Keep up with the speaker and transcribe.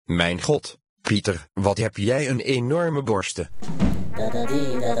Mijn god, Pieter, wat heb jij een enorme borsten.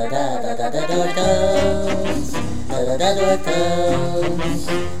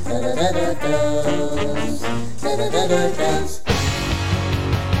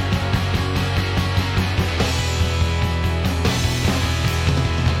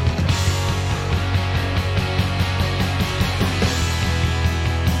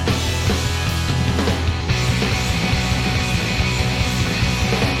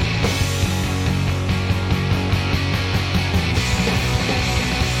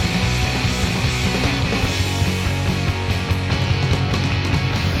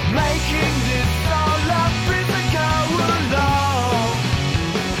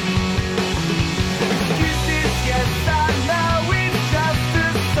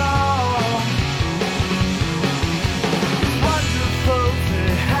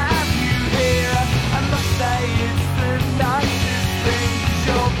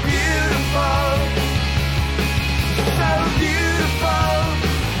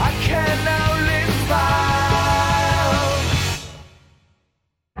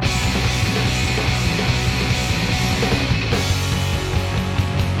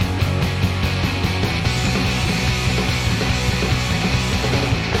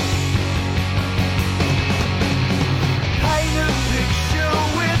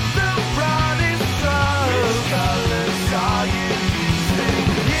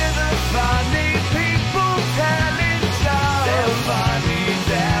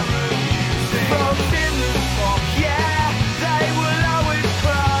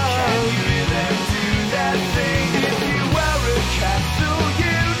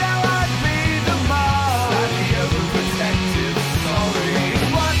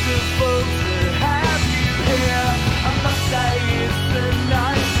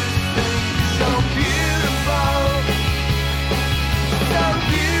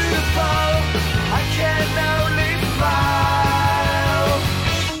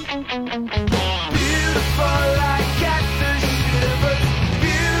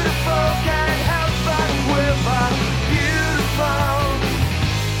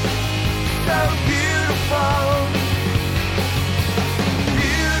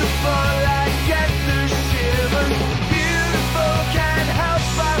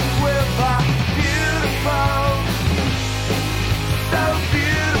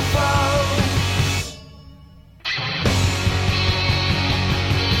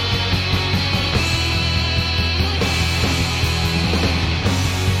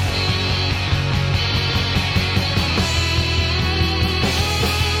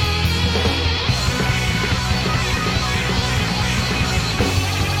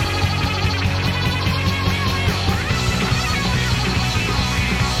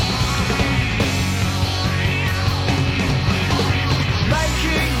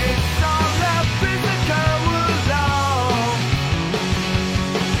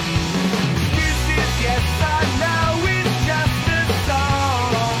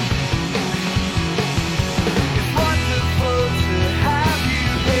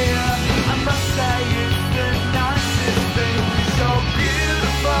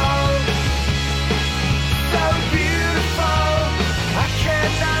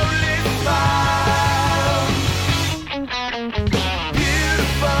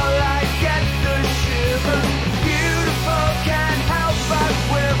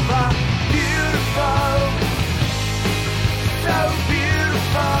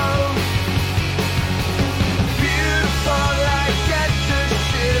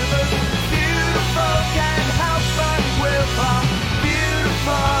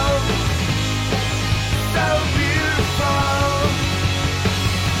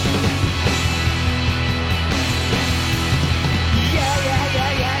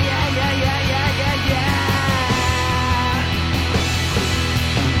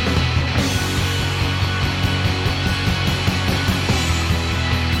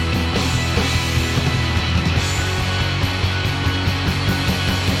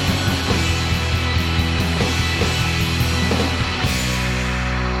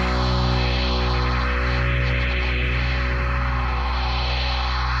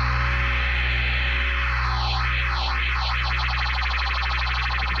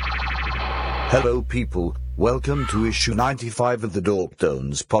 Hello people, welcome to issue 95 of the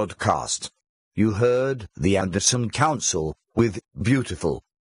Dorktones podcast. You heard The Anderson Council with Beautiful.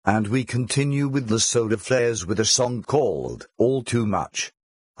 And we continue with the Soda Flares with a song called All Too Much.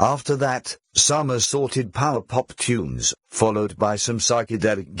 After that, some assorted power pop tunes, followed by some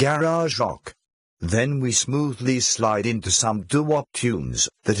psychedelic garage rock. Then we smoothly slide into some doo-wop tunes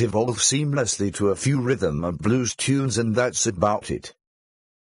that evolve seamlessly to a few rhythm and blues tunes, and that's about it.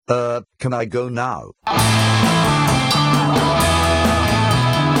 Can I go now?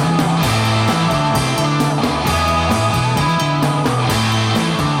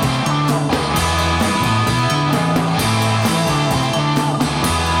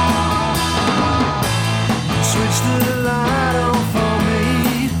 Switch the light on for me,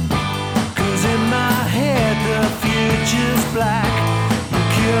 'cause in my head the future's black. You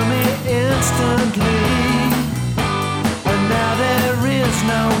kill me instantly, and now there is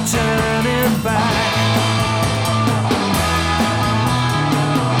no turning back.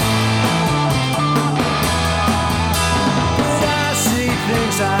 But I see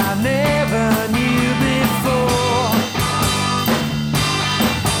things I never knew before,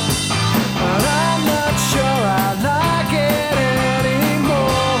 and I'm not sure I like it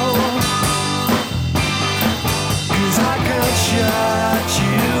anymore, 'cause I can't shut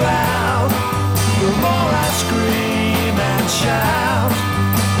you out. The more I scream and shout,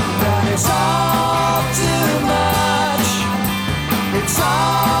 that it's all too much. It's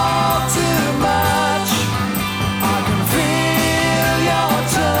all too much. I can feel your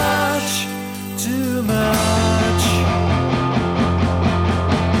touch. Too much.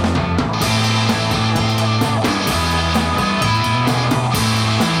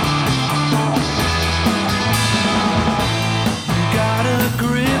 You got a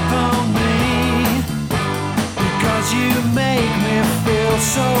grip on me, because you make me feel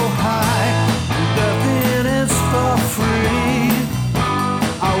so high. Nothing is for free.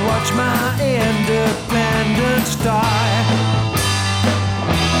 I watch my independence die.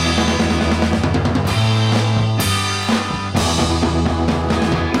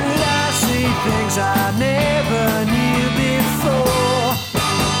 But I see things I never knew before,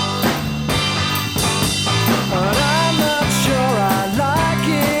 and I'm not sure I like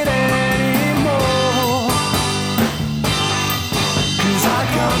it anymore, 'cause I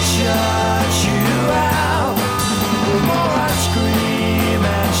can't shut you out. The more I scream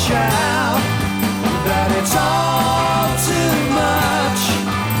and shout, that it's all too much.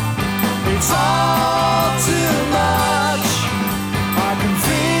 It's all too much. I can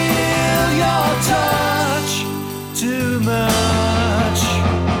feel your touch. Too much.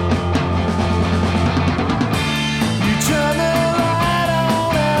 You turn the light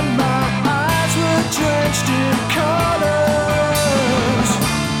on and my eyes were drenched in colors,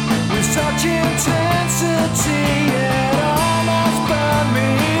 with such intensity it almost burned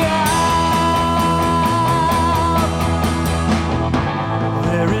me out.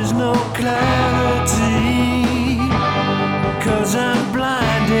 There is no clarity, 'cause I'm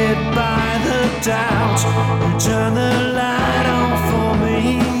blinded by the doubt. You turn the light on for me,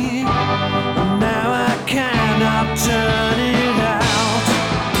 and now I cannot turn it out.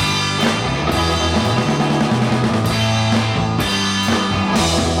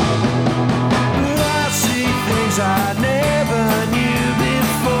 But I see things I never knew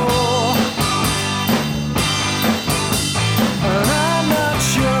before, and I'm not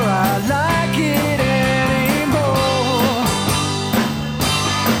sure I like it anymore,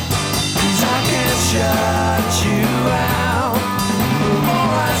 'cause I can't shut you out.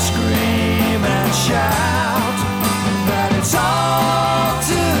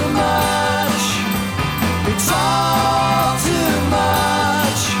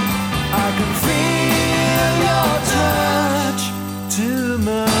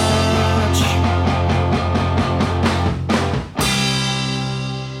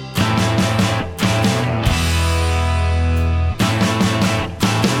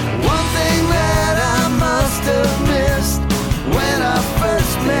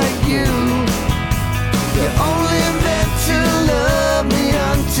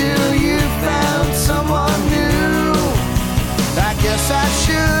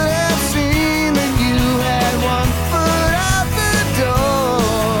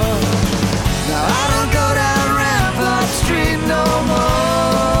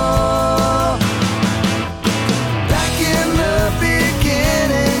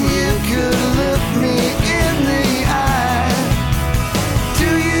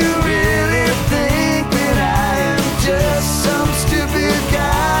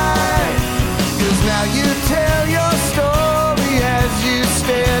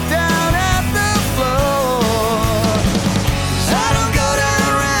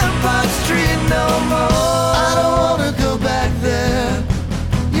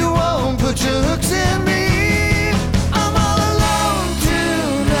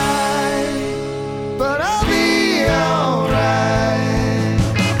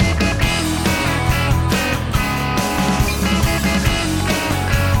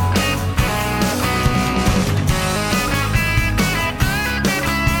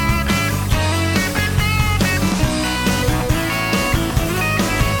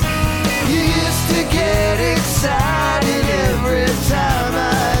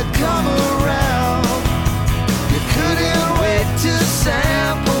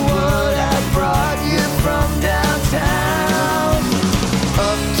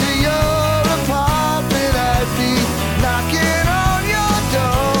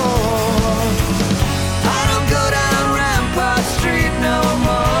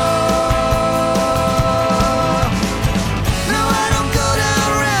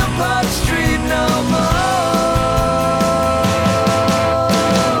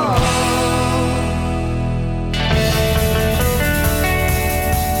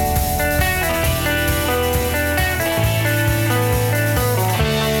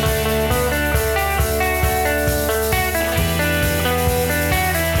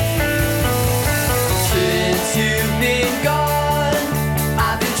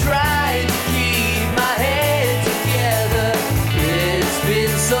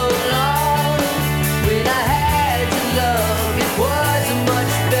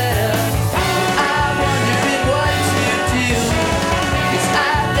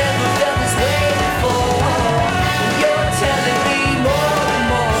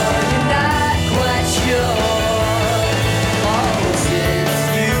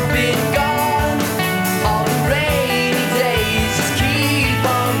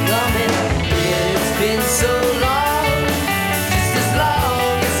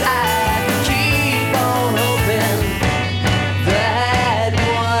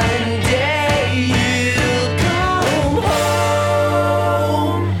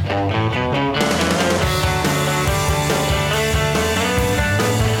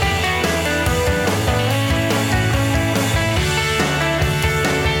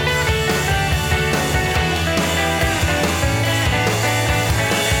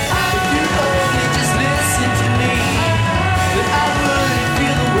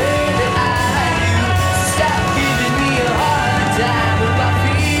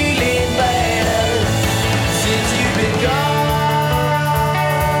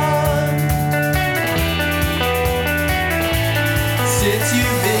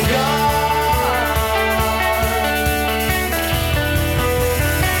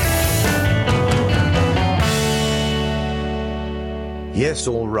 Yes,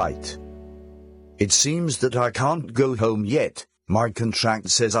 all right. It seems that I can't go home yet. My contract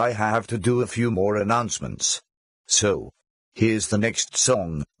says I have to do a few more announcements. So, here's the next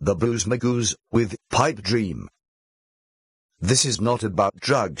song, The Blues Magoos, with Pipe Dream. This is not about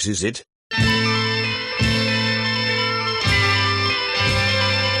drugs, is it?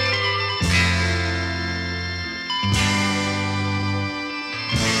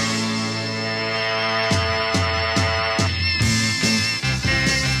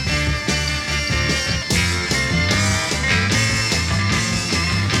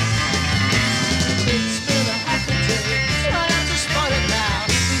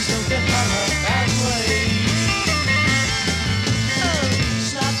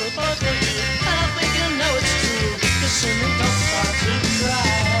 Snap the bucket.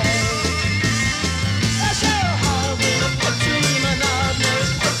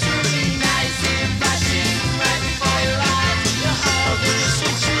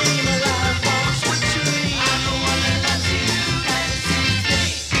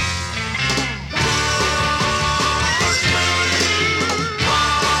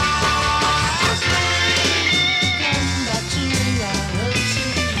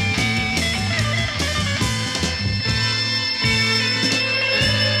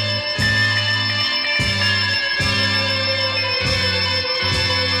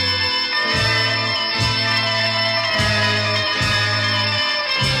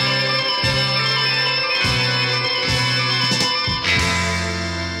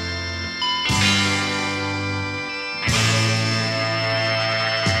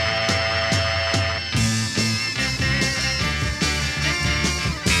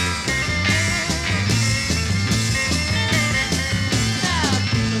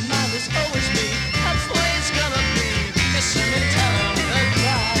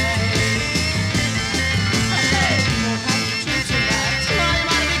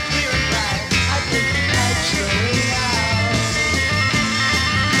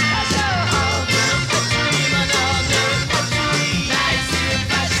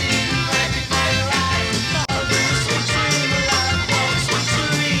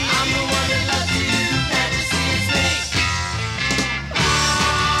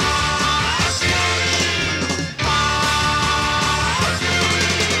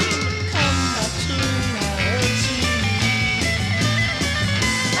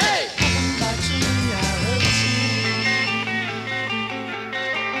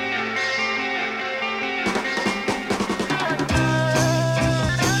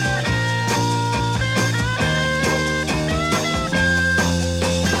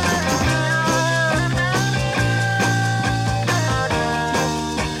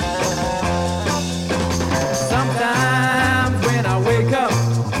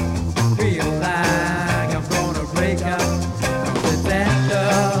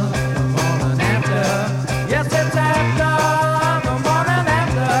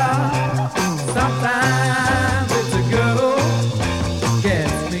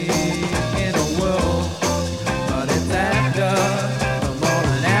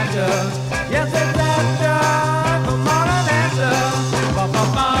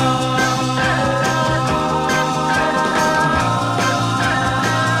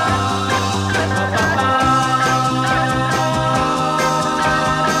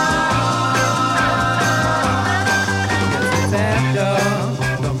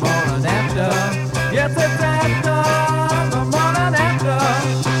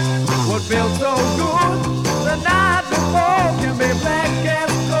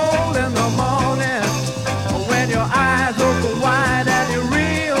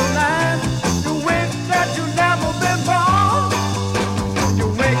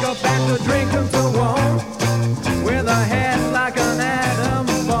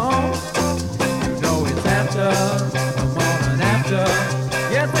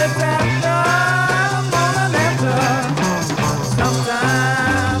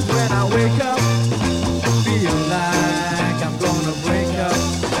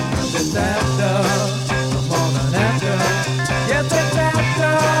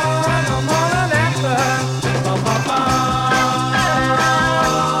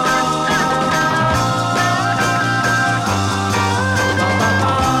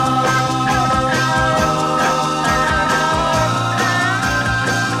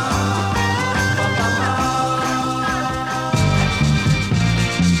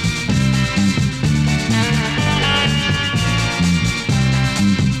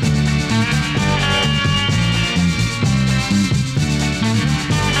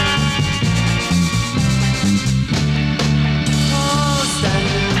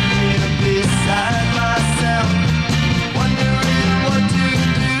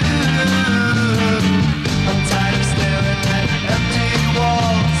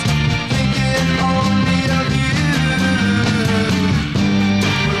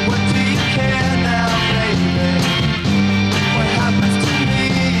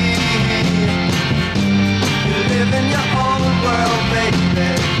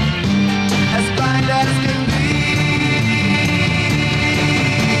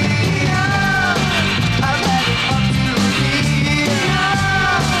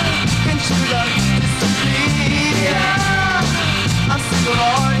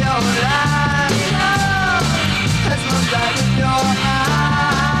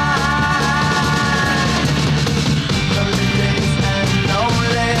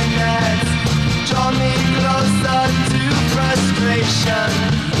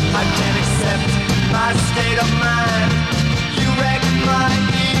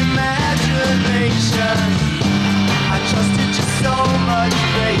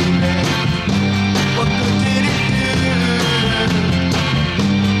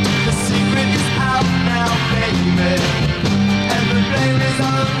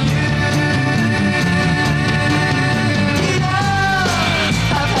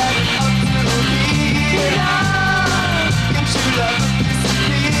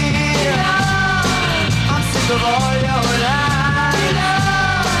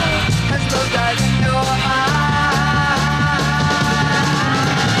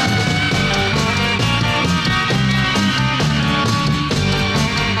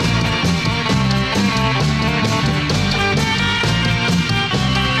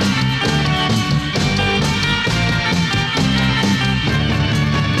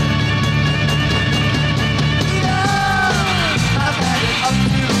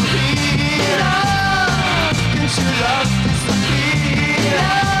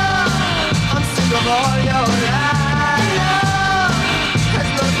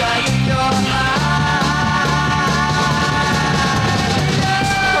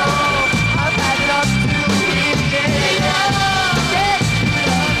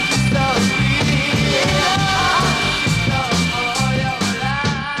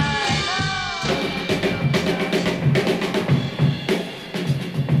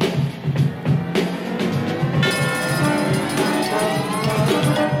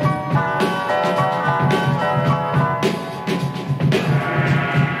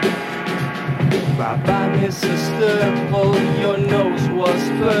 Mrs. Sturple, your nose was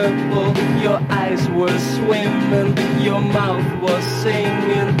purple, your eyes were swimming, your mouth was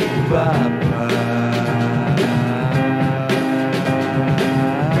singing, bye-bye.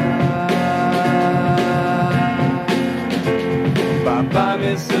 Bye-bye,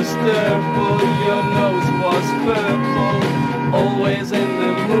 Mrs. Sturple, your nose was purple, always in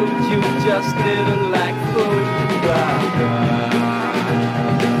the mood, you just didn't like food, bye-bye.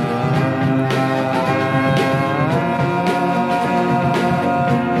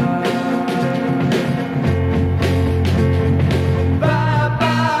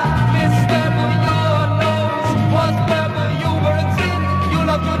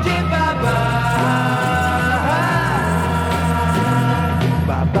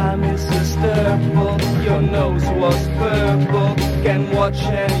 Your nose was purple, can't watch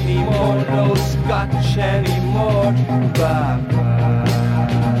anymore, no scotch anymore, bye-bye.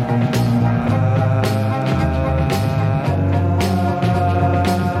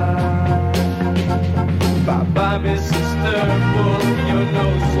 Bye-bye, Mrs. Sturple, your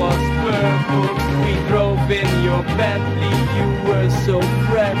nose was purple, we drove in your Bentley, you were so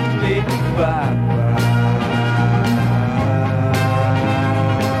friendly, bye-bye.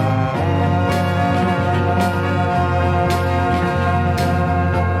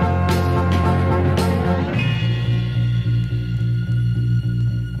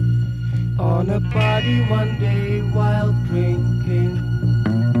 On a party one day while drinking,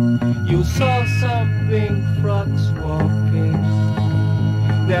 you saw some pink frogs walking.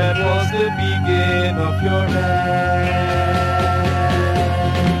 That was the beginning of your end.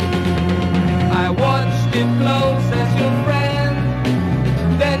 I watched it close as your friend,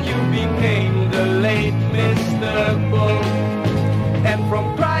 then you became the late Mr. Bull. And from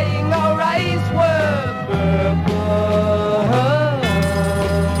crying our eyes were purple.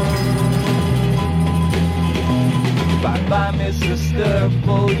 Bye-bye, Mrs.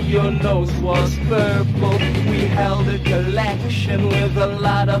 Sturple, your nose was purple. We held a collection with a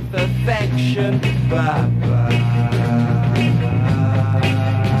lot of affection. Bye-bye.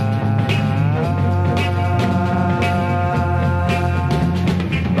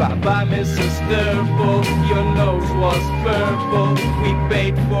 Bye-bye, Mrs. Sturple, your nose was purple. We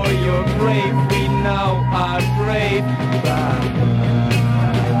paid for your grave, we now are brave. Bye-bye.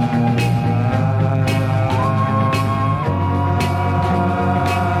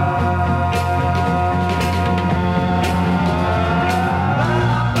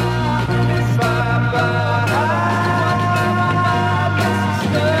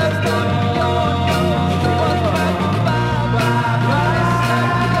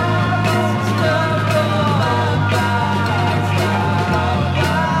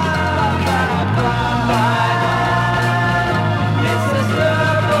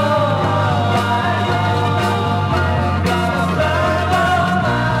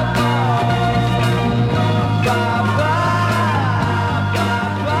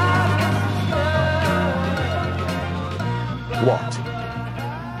 What?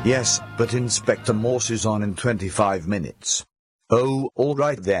 Yes, but Inspector Morse is on in 25 minutes. Oh,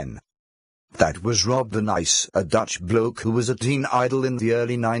 alright then. That was Rob the Nice, a Dutch bloke who was a teen idol in the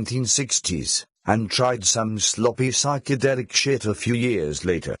early 1960s, and tried some sloppy psychedelic shit a few years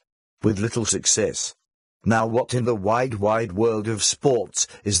later. With little success. Now what in the wide world of sports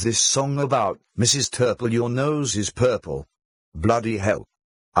is this song about, Mrs. Turple your nose is purple? Bloody hell.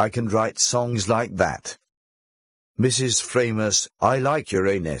 I can write songs like that. Mrs. Framus, I like your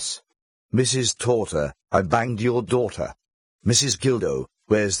anus. Mrs. Torter, I banged your daughter. Mrs. Gildo,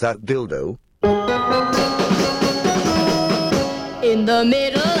 where's that dildo? In the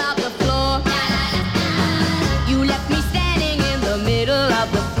middle of the floor, you left me standing in the middle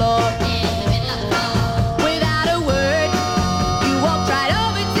of the floor. Without a word, you walked right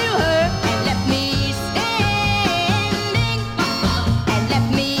over to her and left me standing. And left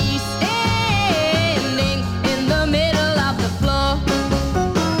me standing in the middle of the floor.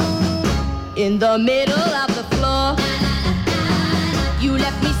 In the middle of the floor, you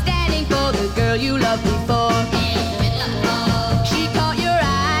left me standing for the girl you loved before. She caught your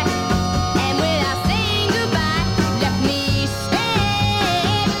eye, and without saying goodbye, left me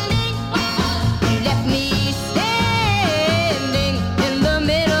standing. You left me standing in the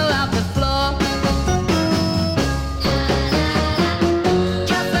middle of the floor.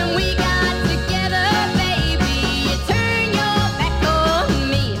 Just when we got together, baby, you turned your back on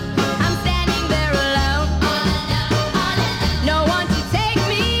me. I'm standing there alone, no one to take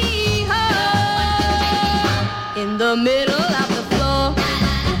me home.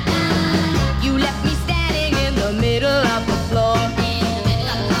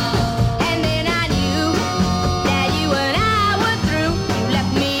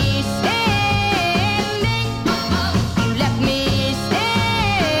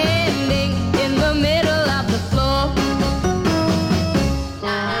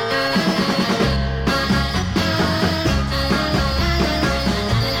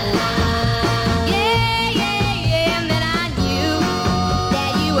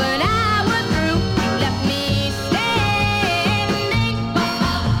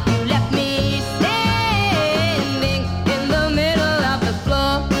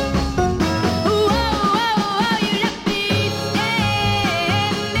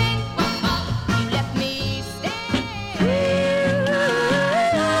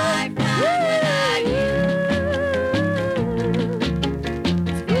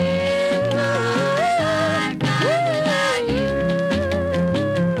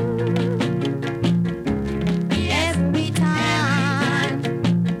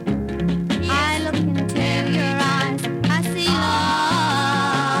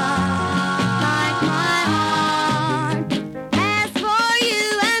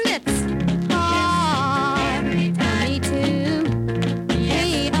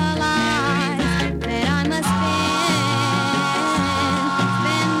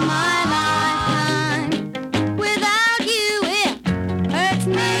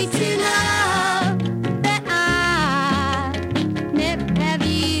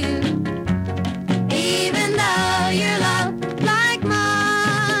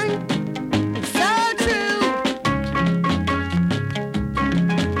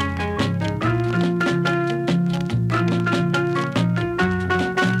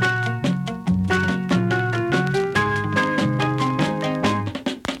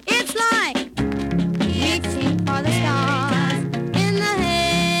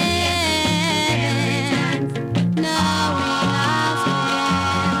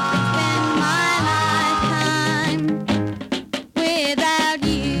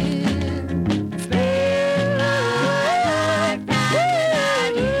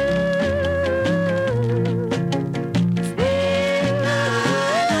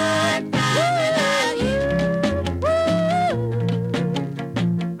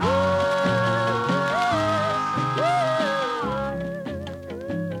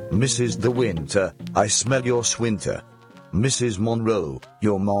 Mrs. De Winter, I smell your swinter. Mrs. Monroe,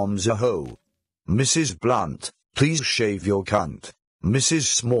 your mom's a hoe. Mrs. Blunt, please shave your cunt. Mrs.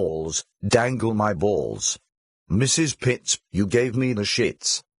 Smalls, dangle my balls. Mrs. Pitts, you gave me the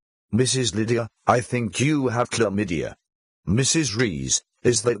shits. Mrs. Lydia, I think you have chlamydia. Mrs. Rees,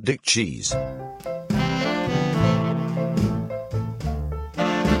 is that dick cheese?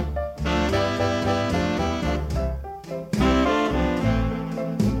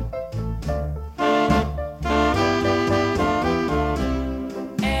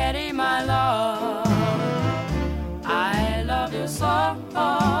 Eddie, my love, I love you so.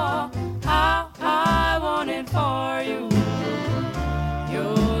 How I want it for you.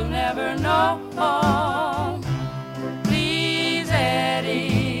 You'll never know. Please,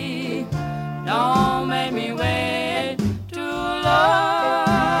 Eddie, don't make me wait too long.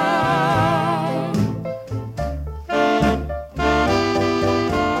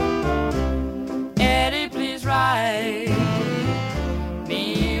 Eddie, please write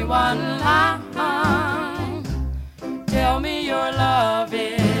me one line. Tell me your love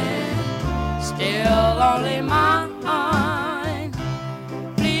is still only mine.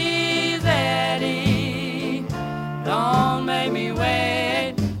 Please, Eddie, don't make me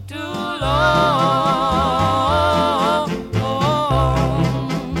wait too long.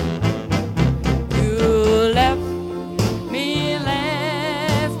 You left me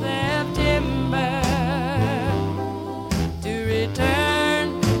last September to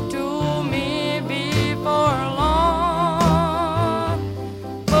return to me before long.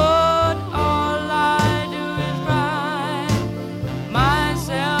 But all I do is cry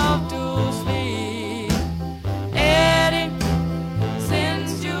myself to sleep. Eddie,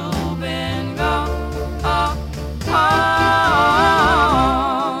 since you've been gone,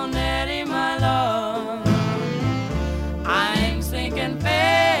 Eddie, my love, I'm sinking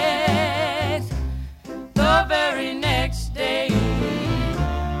fast. The very next day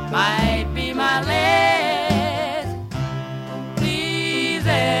might be my last. Please,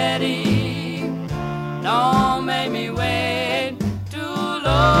 Eddie, don't make me wait too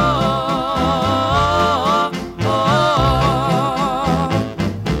long.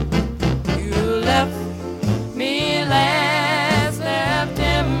 You left me last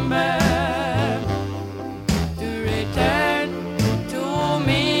September to return to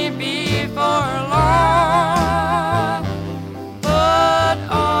me before long. But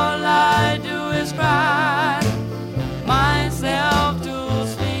all I do is cry myself to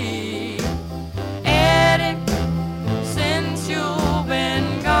sleep. Eddie, since you've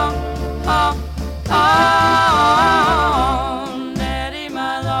been gone, Eddie,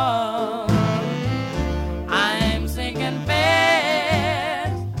 my love, I'm sinking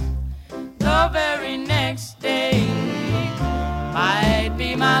fast. The very next day might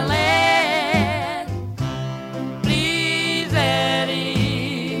be my last. Please,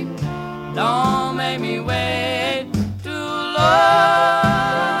 Eddie, don't make me wait too long.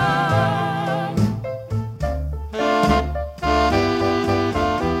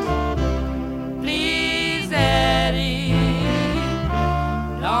 Please, Eddie,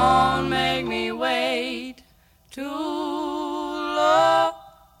 don't make me wait too long.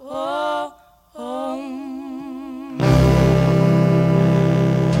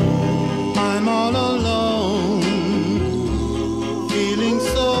 I'm all alone, feeling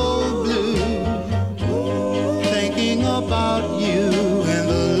so blue, thinking about you and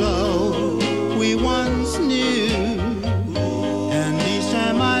the love we once knew. And each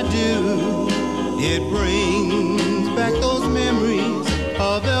time I do, it brings back those memories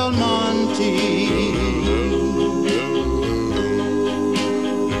of El Monte.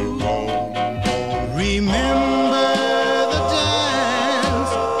 Remember the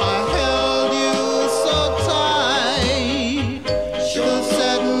dance, I held you so tight. The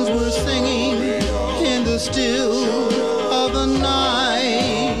satins were singing in the still of the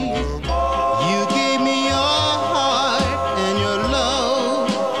night. You gave me your heart and your love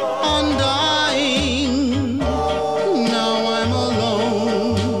undying. Now I'm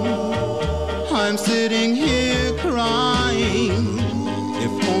alone, I'm sitting here crying.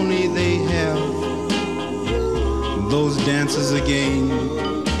 If only they have those dances again,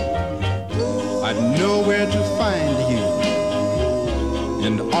 I'd know where to find you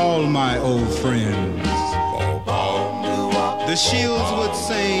and all my old friends. The Shields would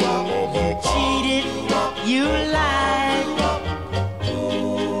sing, You cheated, you lied,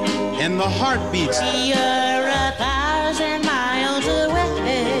 and the heartbeats you're 1,000 miles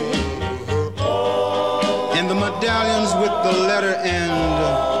away. and the medallions with the letter and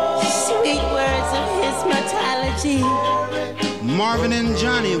Sweet words of his mortality. Marvin and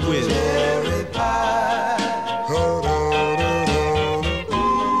Johnny with cherry pie.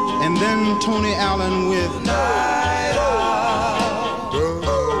 And then Tony Allen with Night Owl.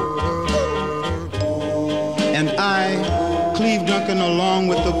 and I, Cleve Duncan, along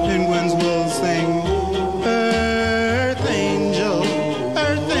with the Penguins, will sing Earth Angel,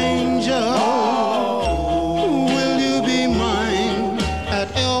 Earth Angel, will you be mine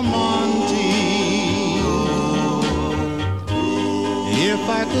at El Monte? If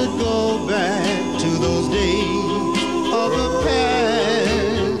I could go back to those days of the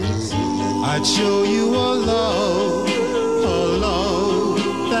past, I'd show you a love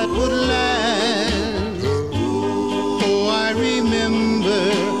that would last. Oh, I remember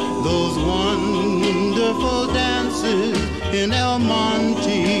those wonderful dances in El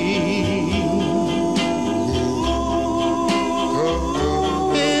Monte.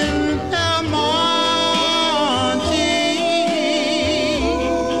 In El Monte.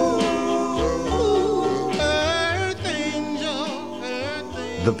 Earth Angel, Earth Angel.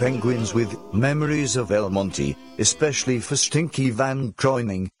 The Penguins with Memories of El Monte, especially for Stinky Van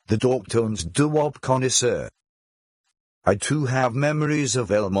Croining, the Dogtones doo-wop connoisseur. I too have memories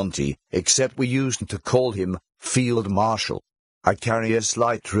of El Monte, except we used to call him Field Marshal. I carry a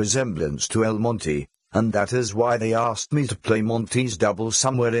slight resemblance to El Monte, and that is why they asked me to play Monte's double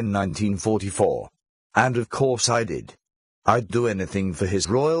somewhere in 1944. And of course I did. I'd do anything for His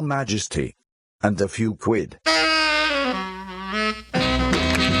Royal Majesty. And a few quid.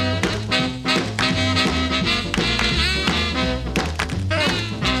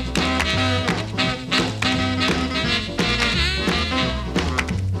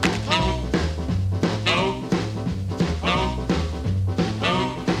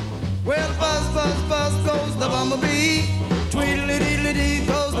 Well, buzz, buzz, buzz goes the bumblebee. Tweedledee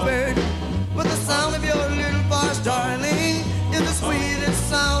goes the bird. But the sound of your little voice, darling, is the sweetest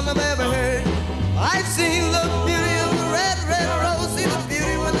sound I've ever heard. I've seen the beauty of the red, red rose. Seen the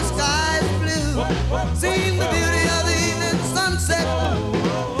beauty when the sky is blue. Seen the beauty of the evening sunset.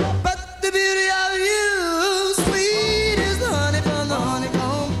 But the beauty of you, sweet is the honey from the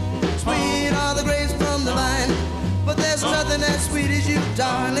honeycomb. Sweet are the grapes from the vine. But there's nothing as sweet as you,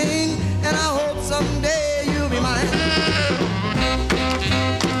 darling. And I hope someday you'll be mine.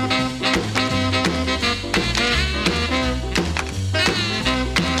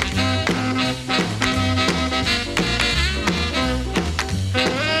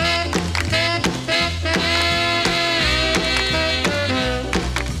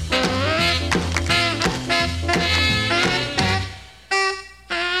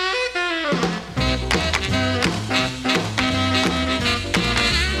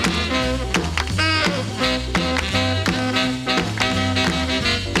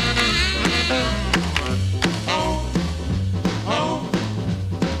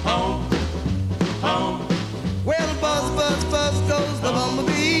 Well, buzz, buzz, buzz goes the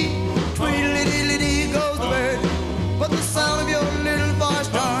bumblebee. Tweedledee goes the bird. But the sound of your little voice,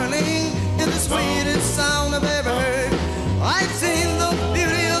 darling, is the sweetest sound I've ever heard. I've seen the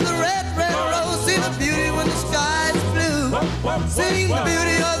beauty of the red, red rose. Seen the beauty when the sky is blue. Seen the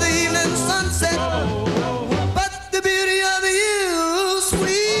beauty of the evening sunset. But the beauty of you,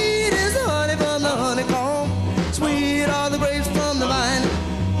 sweet is the honey from the honeycomb. Sweet are the grapes from the vine.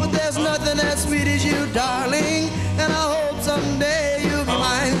 But there's nothing as sweet as you, darling. And I hope someday you'll be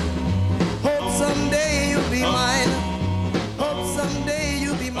mine. Hope someday you'll be mine. Hope someday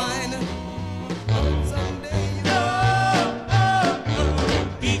you'll be mine. Hope someday you'll be mine.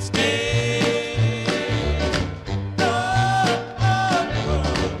 Each day,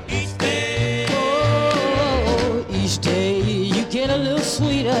 each day, Oh, each day you get a little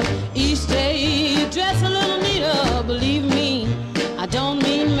sweeter. Each day you dress a little neater. Believe me, I don't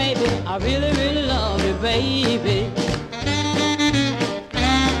mean maybe. I really, really love you, baby.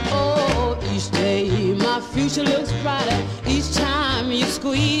 Oh, each day my future looks brighter. Each time you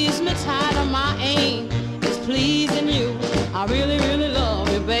squeeze me tighter, my aim is pleasing you. I really, really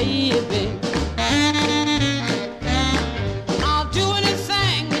love you, baby. I'll do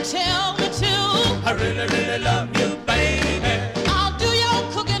anything you tell me to. I really, really love you, baby. I'll do your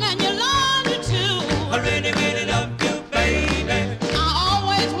cooking and your laundry too. I really, really love you, baby. I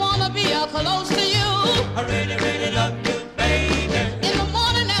always wanna be close to you. I really, really love you, baby. In the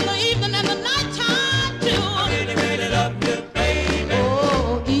morning and the evening and the nighttime I too. really, really love you, baby.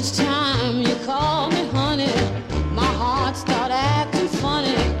 Oh, each time you call me honey, my heart start acting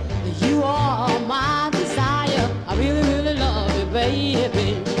funny. You are my desire. I really, really love you,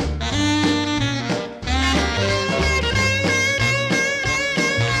 baby.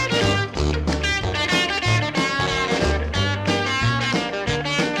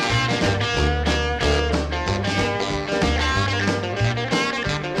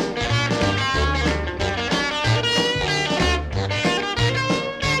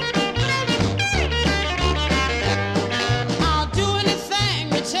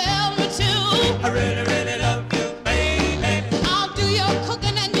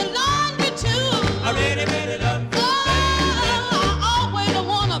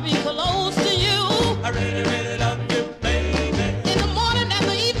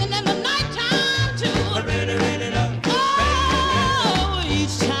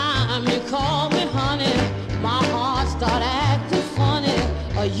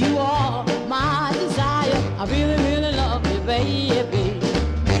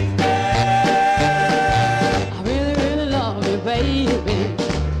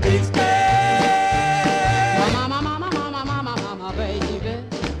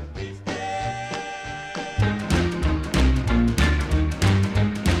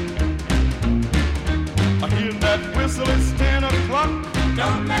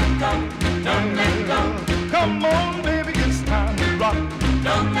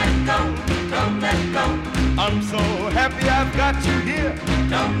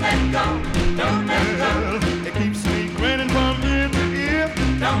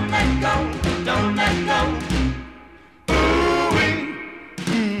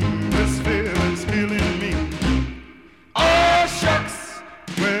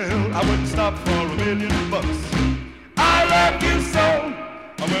 million bucks. I love you so.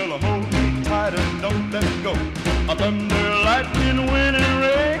 Well, hold me tight and don't let go. A thunder, lightning, wind, and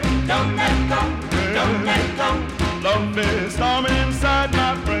rain. Don't let go, don't let go. Love is storming inside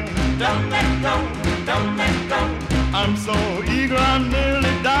my brain. Don't let go, don't let go. I'm so eager, I'm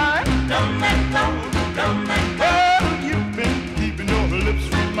nearly dying. Don't let go, don't let go. Well, you've been keeping your lips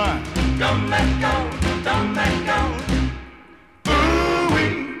from mine. Don't let go, don't let go.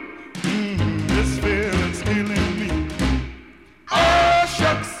 Ooh-wee, this feeling's killing me. Oh,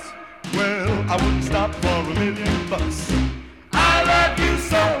 shucks, well, I wouldn't stop for a million bucks. I love you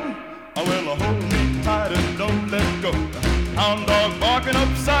so. Oh, well, hold me tight and don't let go. Hound dog barking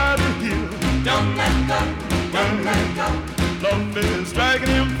upside the hill. Don't let go, don't let go. Love is dragging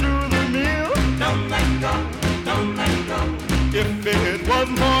him through the mill. Don't let go, don't let go. If it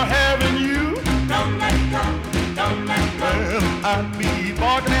wasn't for having you, don't let go, don't let go. well, I'd be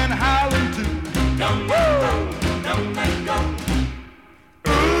barking and howling too. Don't let go, don't let go.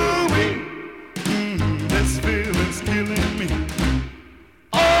 Ooh-wee, this feeling's killing me.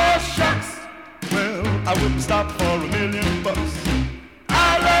 Oh, shucks, well, I wouldn't stop for a million bucks.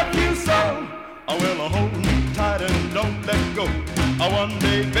 I love you so. Oh, well, hold me tight and don't let go. Oh, one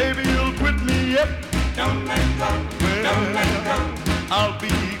day, baby, you'll quit me, yep. Don't let go, Well, don't let go. I'll be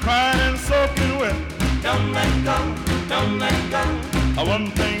crying and soaking wet. Don't let go, don't let go.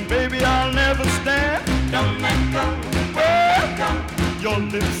 One thing, baby, I'll never stand. Don't let go, Well, let go. your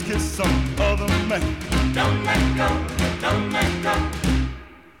lips kiss some other man. Don't let go, don't let go.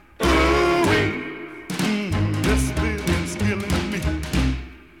 Ooh-wee, this feeling's killing me.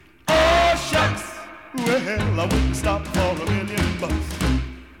 Oh, shucks, well, I wouldn't stop for a million bucks.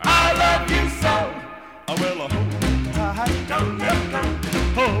 I love you so. Oh, well, hold me tight. Don't let go,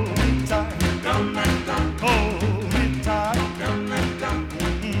 Hold me tight. don't let go. Hold me tight. Don't let go,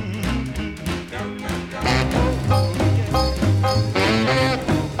 don't let go.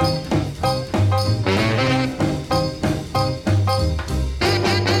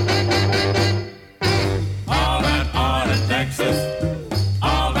 All that oil in Texas,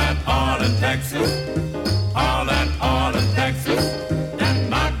 all that oil in Texas, all that oil in Texas, and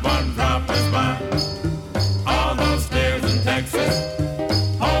not one drop is mine. All those steers in Texas,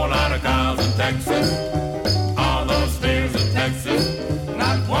 whole lot of cows in Texas, all those steers in Texas,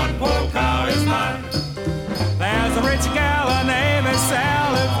 not one poor cow is mine. There's a rich gal, her name is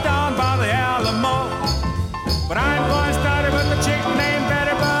Sal, lives down by the Alamo. But I'm going to start it with a chick named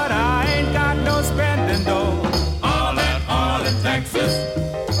Betty, but I ain't got no spending dough. All that oil in Texas,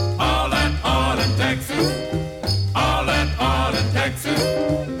 all that oil in Texas, all that oil in Texas,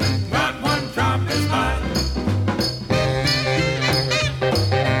 not one drop is mine.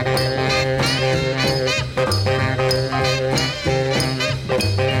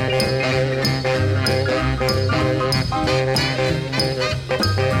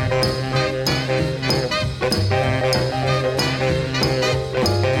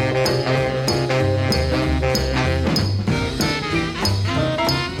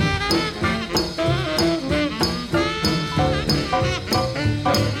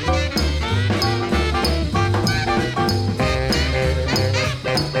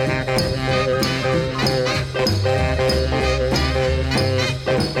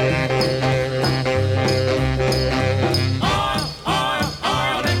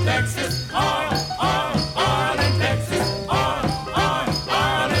 Oil in Texas, oil in Texas,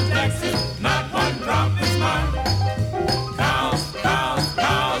 oil in Texas, not one drop is mine. Cows, cows,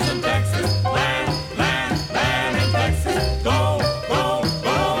 cows in Texas, land in Texas, gold, gold,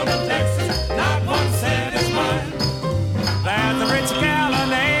 gold in Texas, not 1 cent is mine. There's a rich gal, her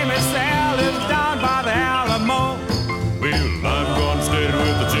name is Sal, lives down by the Alamo. Well, I'm going steady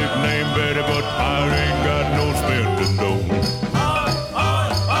with a chick named Betty, but I ain't got no spending dough.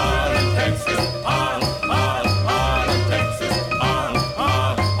 Oil in Texas, oil in Texas,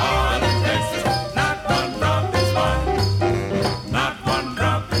 oil in Texas, not one drop is mine. Not one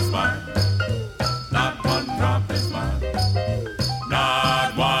drop is mine. Not one drop is mine. Not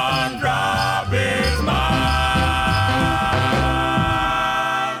one drop is mine.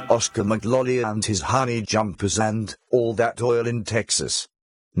 Oscar McLolly and his honey jumpers and all that oil in Texas.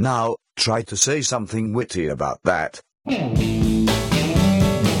 Now, try to say something witty about that. You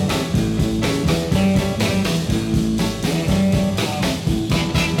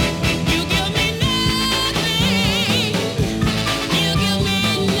give me nothing. You give me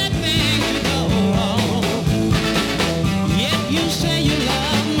nothing to go on. Yet you say you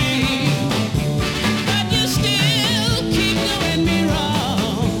love me, but you still keep doing me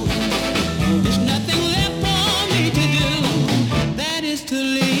wrong. There's nothing left for me to do. That is to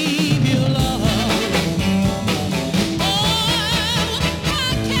leave you alone.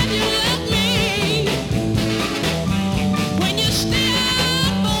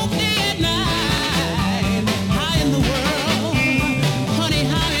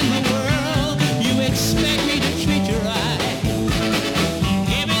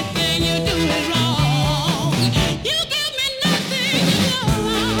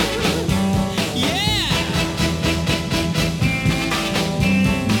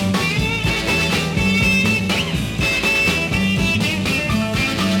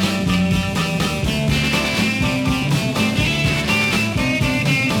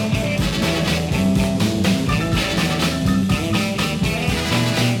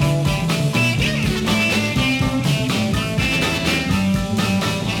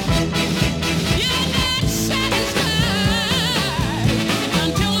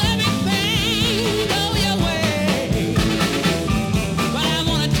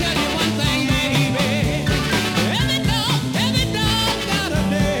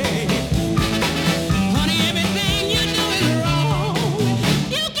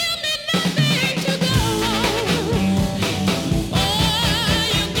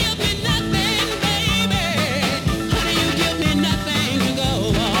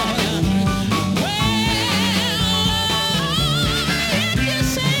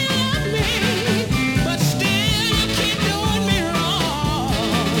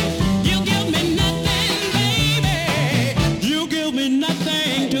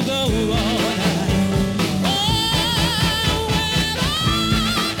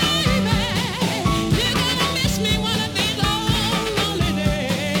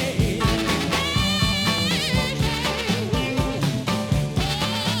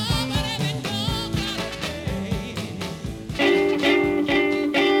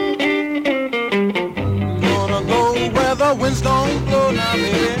 the winds don't blow now,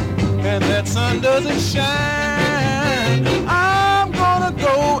 baby, and that sun doesn't shine, I'm gonna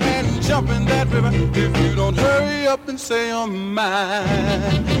go and jump in that river if you don't hurry up and say you're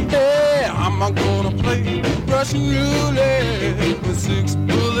mine. Hey, I'm gonna play Russian roulette with 6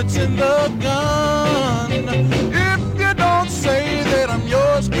 bullets in the gun. If you don't say that I'm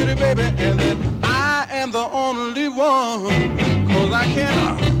yours, pretty baby, and that I am the only one, 'cause I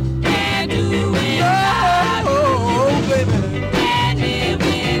can't do without you, baby. Can't live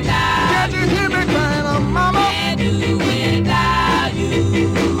without you. Can't you hear me crying, mama? Can't do without you.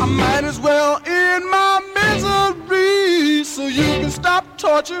 I might as well end my misery so you can stop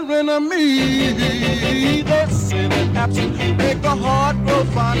torturing me. They say that absence make the heart grow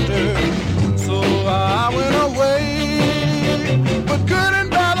fonder, so I went away, but couldn't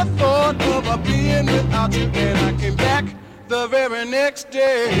bear the thought of being without you, and I came back the very next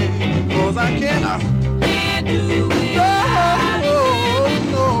day, 'cause I can't do without you.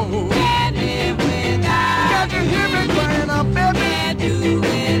 No. Can't live without you. Can't you hear me crying out, baby? Can't do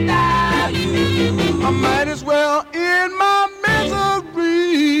without you. I might as well end my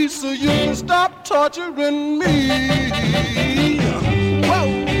misery so you can stop torturing me. Whoa,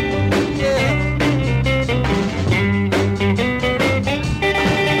 yeah.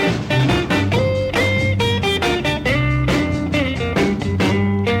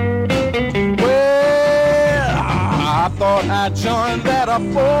 I joined that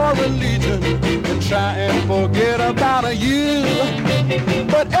foreign legion and try and forget about you.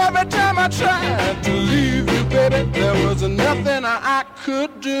 But every time I tried to leave you, baby, there was nothing I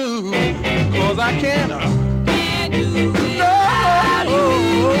could do. 'Cause I can't do without you.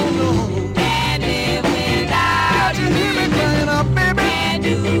 No. Can't live without you. Can't you hear me crying out, baby? Can't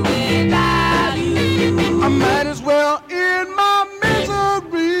do without you. I might as well end my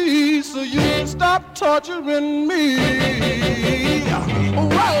misery so you can stop torturing me. Whoa,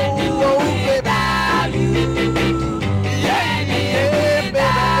 whoa, baby. Yeah, yeah,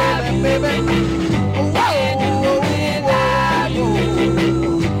 baby, baby, baby. Whoa, whoa, whoa.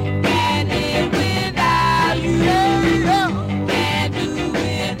 Can't live without you. Can't do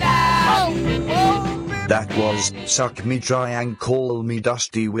without you. That was Suck Me Dry and Call Me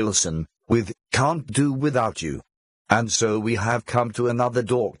Dusty Wilson with Can't Do Without You. And so we have come to another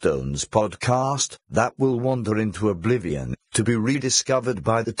Dorktones podcast that will wander into oblivion, to be rediscovered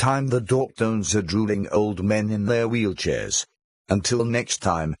by the time the Dorktones are drooling old men in their wheelchairs. Until next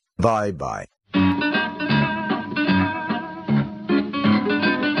time, bye-bye.